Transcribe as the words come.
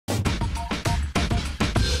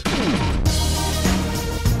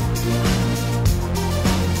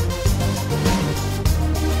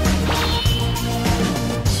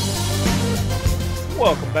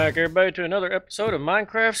Welcome back, everybody, to another episode of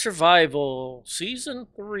Minecraft Survival Season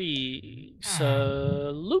 3.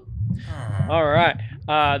 Salute! Alright,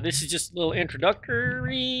 this is just a little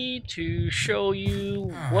introductory to show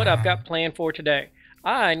you what I've got planned for today.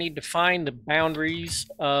 I need to find the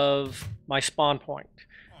boundaries of my spawn point.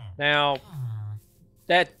 Now,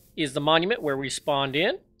 that is the monument where we spawned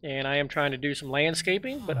in, and I am trying to do some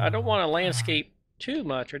landscaping, but I don't want to landscape too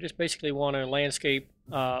much. I just basically want to landscape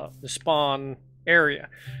the spawn area,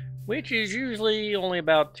 which is usually only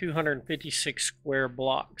about 256 square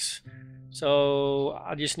blocks. So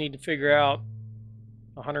I just need to figure out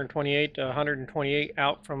 128 to 128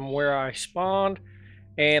 out from where I spawned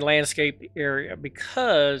and landscape the area,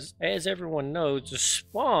 because as everyone knows, the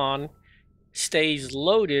spawn stays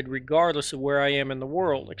loaded regardless of where I am in the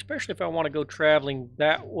world, especially if I want to go traveling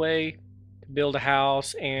that way to build a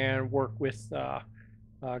house and work with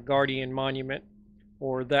Guardian Monument,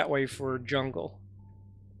 or that way for jungle.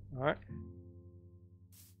 All right.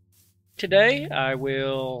 Today I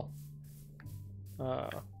will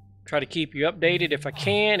try to keep you updated if I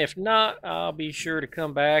can. If not, I'll be sure to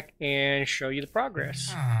come back and show you the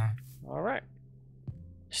progress. All right.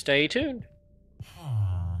 Stay tuned.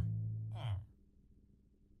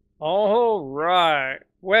 All right.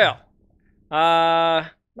 Well,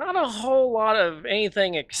 not a whole lot of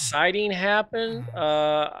anything exciting happened.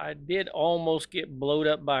 I did almost get blowed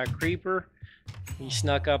up by a creeper. He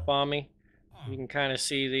snuck up on me. You can kind of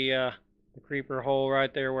see the creeper hole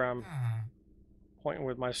right there where I'm pointing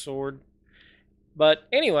with my sword. But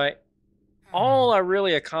anyway, all I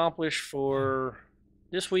really accomplished for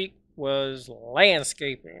this week was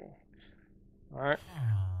landscaping. All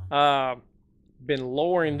right. Been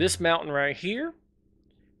lowering this mountain right here.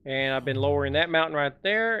 And I've been lowering that mountain right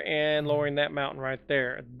there and lowering that mountain right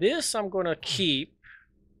there. This I'm going to keep,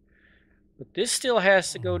 but this still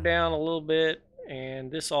has to go down a little bit, and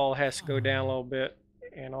this all has to go down a little bit,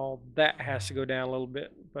 and all that has to go down a little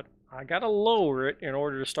bit. But I got to lower it in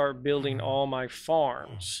order to start building all my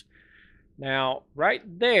farms. Now, right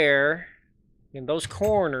there in those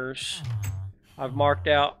corners, I've marked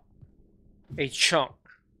out a chunk,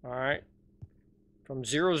 all right? From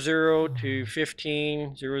 00 to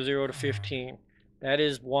 15, 00 to 15. That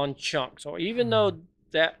is one chunk. So even though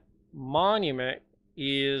that monument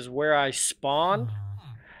is where I spawned,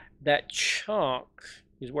 that chunk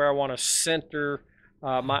is where I want to center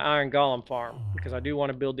my iron golem farm, because I do want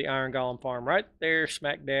to build the iron golem farm right there,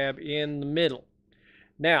 smack dab in the middle.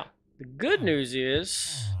 Now, the good news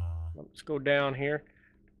is, let's go down here.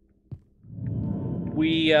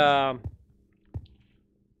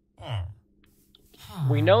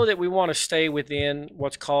 We know that we want to stay within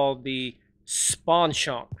what's called the spawn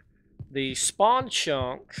chunk. The spawn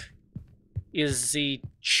chunk is the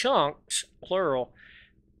chunks, plural,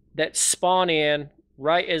 that spawn in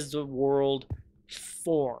right as the world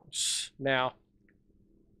forms. Now,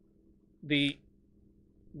 the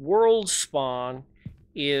world spawn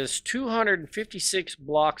is 256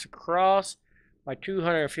 blocks across by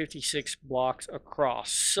 256 blocks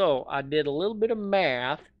across. So I did a little bit of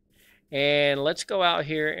math. And let's go out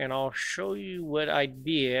here and I'll show you what I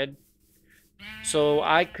did so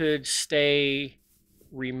I could stay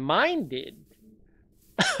reminded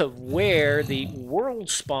of where the world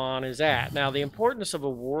spawn is at. Now, the importance of a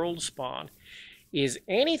world spawn is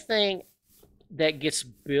anything that gets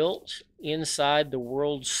built inside the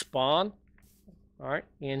world spawn, all right,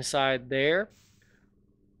 inside there,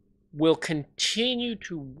 will continue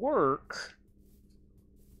to work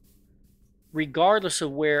regardless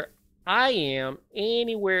of where I am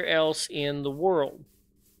anywhere else in the world.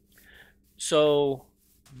 So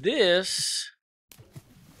this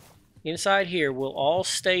inside here will all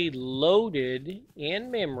stay loaded in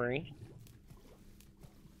memory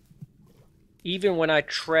even when I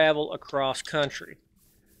travel across country.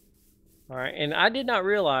 All right, and I did not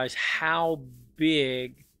realize how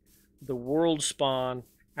big the world spawn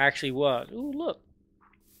actually was. Ooh, look,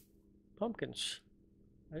 pumpkins.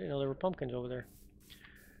 I didn't know there were pumpkins over there.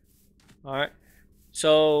 All right,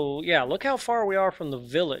 so yeah, look how far we are from the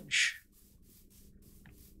village.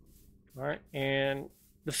 All right, and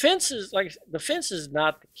the fence is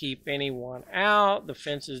not to keep anyone out. The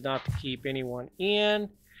fence is not to keep anyone in.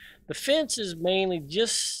 The fence is mainly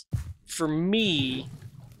just for me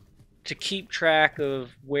to keep track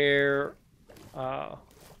of where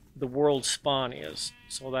the world spawn is,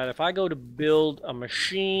 so that if I go to build a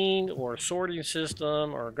machine or a sorting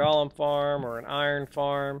system or a golem farm or an iron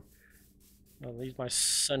farm, these are my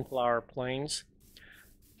sunflower plains,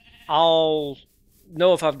 I'll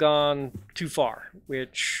know if I've gone too far,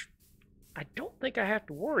 which I don't think I have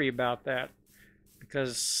to worry about that,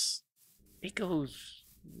 because it goes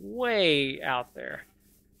way out there.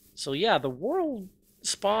 So yeah, the world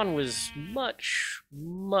spawn was much,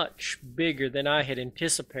 much bigger than I had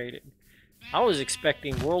anticipated. I was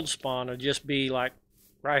expecting world spawn to just be like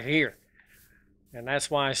right here. And that's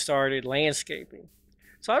why I started landscaping.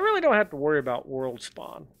 So I really don't have to worry about world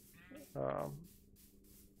spawn.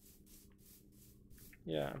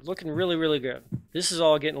 Yeah, looking really, really good. This is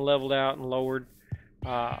all getting leveled out and lowered.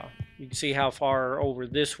 You can see how far over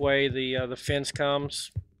this way the fence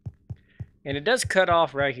comes. And it does cut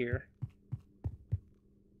off right here.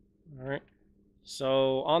 All right.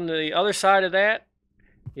 So on the other side of that,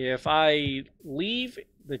 if I leave,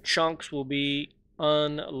 the chunks will be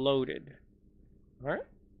unloaded. All right.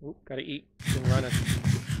 Oop, gotta eat. Been running.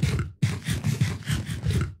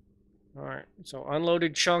 All right. So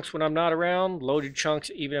unloaded chunks when I'm not around, loaded chunks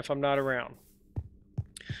even if I'm not around.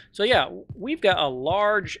 So yeah, we've got a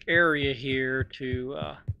large area here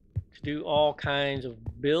to do all kinds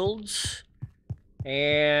of builds.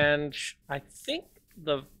 And I think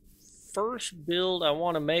the first build I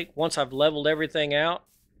want to make, once I've leveled everything out,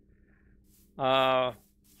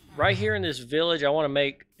 right here in this village, I want to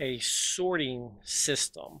make a sorting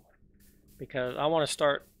system because I want to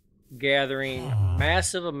start gathering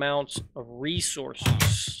massive amounts of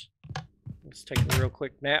resources. Let's take a real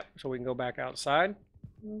quick nap so we can go back outside.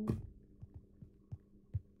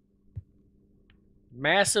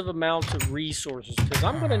 Massive amounts of resources because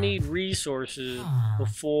I'm going to need resources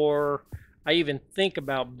before I even think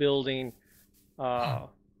about building an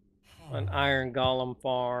iron golem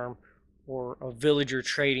farm or a villager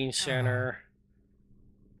trading center.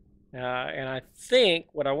 And I think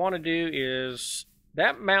what I want to do is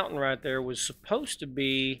that mountain right there was supposed to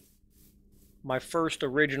be my first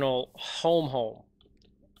original home.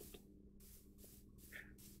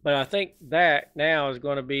 But I think that now is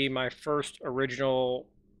going to be my first original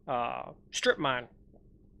strip mine.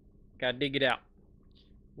 Got to dig it out.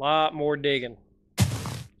 A lot more digging.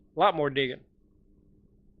 A lot more digging.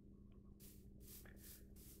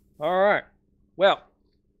 All right. Well,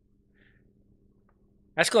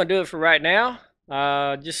 that's going to do it for right now.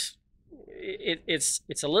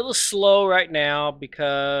 It's a little slow right now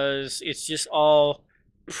because it's just all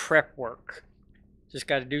prep work. Just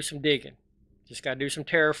got to do some digging. Just got to do some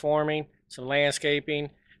terraforming, some landscaping,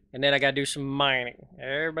 and then I got to do some mining.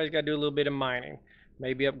 Everybody's got to do a little bit of mining.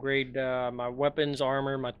 Maybe upgrade my weapons,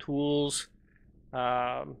 armor, my tools,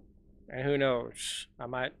 and who knows? I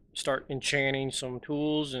might start enchanting some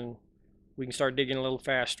tools and we can start digging a little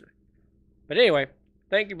faster. But anyway,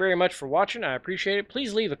 thank you very much for watching. I appreciate it.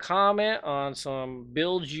 Please leave a comment on some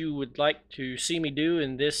builds you would like to see me do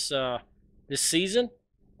in this this season.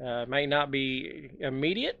 It might not be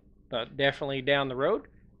immediate, but definitely down the road.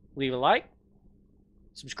 Leave a like,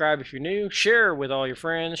 subscribe if you're new, share with all your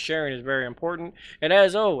friends. Sharing is very important. And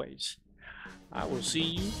as always, I will see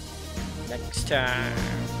you next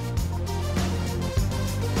time.